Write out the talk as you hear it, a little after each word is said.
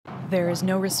There is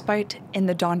no respite in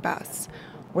the Donbas,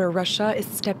 where Russia is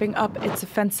stepping up its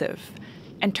offensive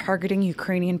and targeting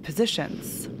Ukrainian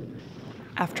positions.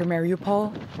 After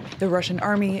Mariupol, the Russian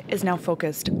army is now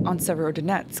focused on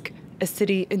Severodonetsk, a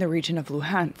city in the region of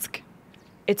Luhansk.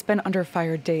 It's been under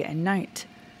fire day and night.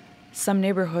 Some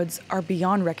neighborhoods are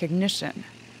beyond recognition.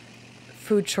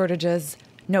 Food shortages,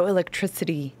 no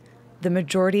electricity. The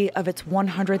majority of its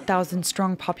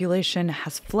 100,000-strong population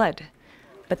has fled,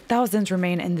 but thousands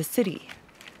remain in the city.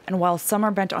 And while some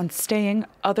are bent on staying,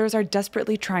 others are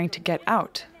desperately trying to get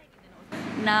out.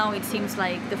 Now it seems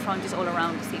like the front is all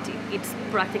around the city. It's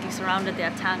practically surrounded.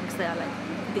 There are tanks. There are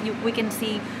we can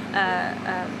see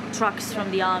trucks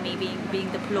from the army being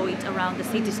deployed around the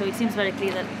city. So it seems very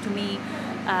clear that, to me,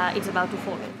 it's about to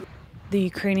fall. The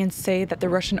Ukrainians say that the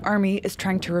Russian army is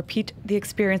trying to repeat the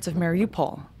experience of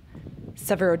Mariupol.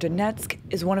 Severodonetsk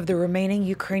is one of the remaining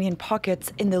Ukrainian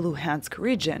pockets in the Luhansk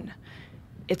region.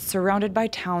 It's surrounded by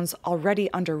towns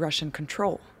already under Russian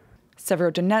control.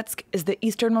 Severodonetsk is the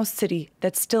easternmost city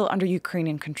that's still under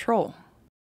Ukrainian control.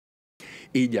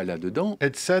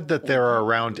 It's said that there are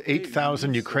around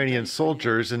 8,000 Ukrainian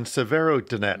soldiers in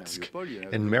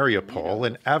Severodonetsk, in Mariupol,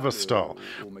 and Avostol.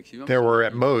 There were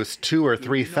at most 2,000 or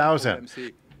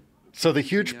 3,000. So the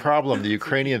huge problem the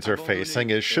Ukrainians are facing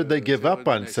is, should they give up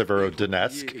on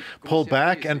Severodonetsk, pull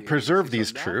back and preserve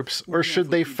these troops, or should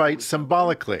they fight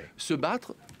symbolically?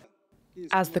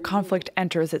 As the conflict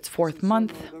enters its fourth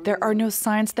month, there are no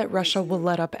signs that Russia will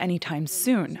let up anytime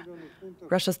soon.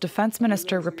 Russia's defense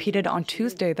minister repeated on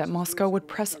Tuesday that Moscow would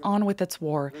press on with its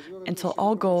war until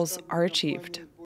all goals are achieved.